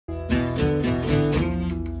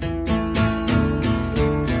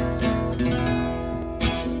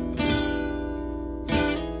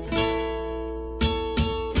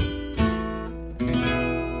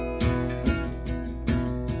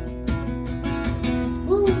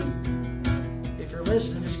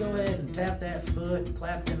listening, just go ahead and tap that foot and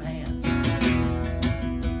clap them hands.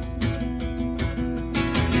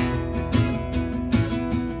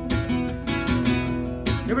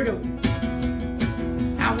 Here we go.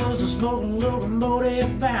 I was a smoking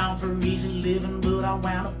locomotive bound for easy living, but I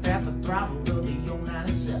wound up at the throttle of the old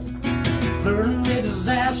 97. Flirting with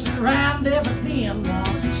disaster, I never been one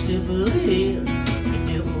step ahead. The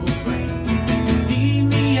devil's plan. Leave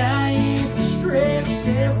me, I ain't the stretched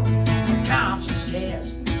devil. My conscience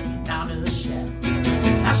cast down to the shadow.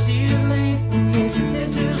 I still ain't the most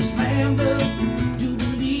religious man, but do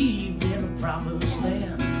believe in the promised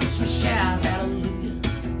land. So shout hallelujah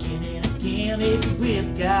again and again if you're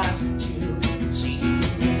with God's children. See you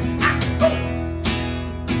then.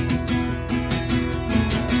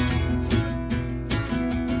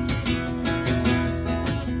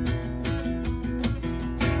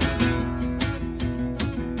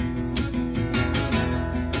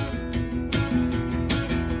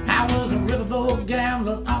 Riverboat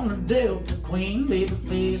gambler on the Delta Queen, baby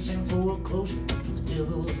facing foreclosure for the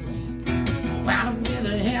devil's lane. Wound up with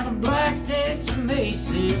a hand of black eggs and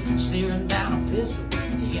aces, staring down a pistol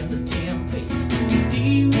at the end of 10 paces.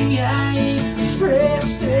 Leave me, I ain't the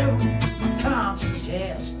stretched devil. My conscience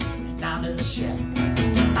cast down to the shadow.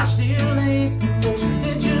 I still ain't the most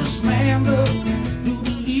religious man, but do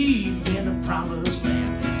believe in the promised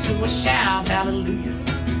land. So I shout hallelujah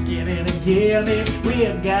again and again if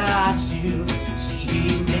we're God's children. See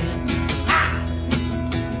amen. Ah!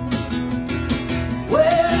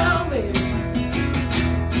 Well, baby,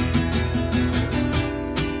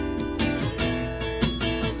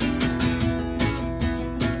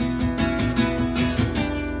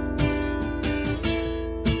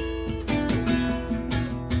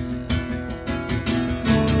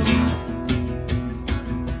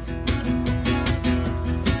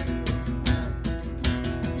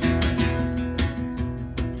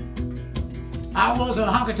 I was a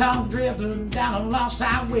honky-tonk drifter down a lost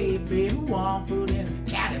highway, baby. One foot in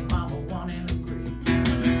the caddy, mama, one in the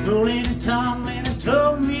grave. Rolling and tumbling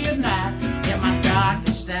until midnight. In my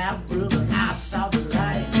darkest hour, brother, I saw the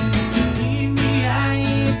light. Leave me, I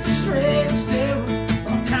ain't the straightest devil.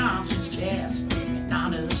 My conscience cast and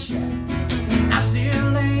onto the shadow. I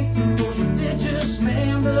still ain't the most religious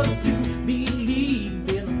man, but I do believe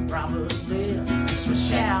in the promised land. So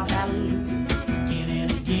shout hallelujah again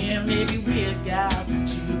and again, maybe we're God's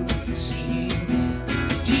children. See amen.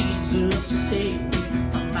 Jesus saved me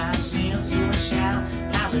from my sins, so I shout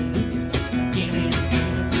hallelujah again and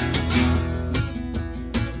again.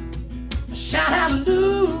 Shout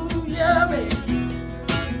hallelujah, baby.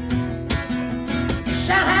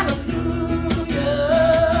 Shout hallelujah.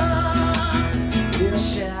 Yeah,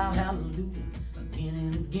 shout hallelujah again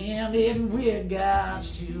and again, maybe we're God's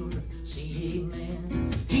children. See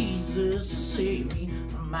amen. Jesus saved me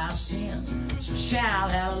from my sins, so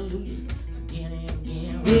shout hallelujah again and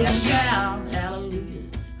again. Yeah, shout hallelujah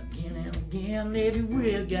again and again. Maybe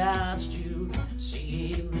we're God's children.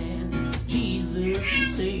 Say amen. Jesus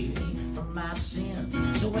saved me from my sins,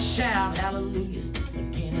 so I shout hallelujah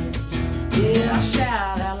again and again. Yeah, I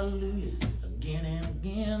shout hallelujah again and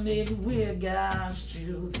again. Maybe we're God's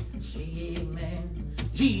children. Say amen.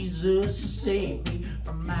 Jesus saved me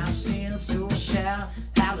from my sins, so I shout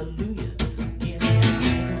hallelujah again and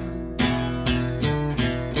again.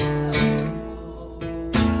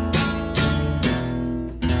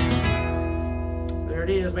 There it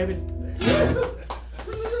is, baby.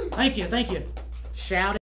 Thank you, thank you. Shout it.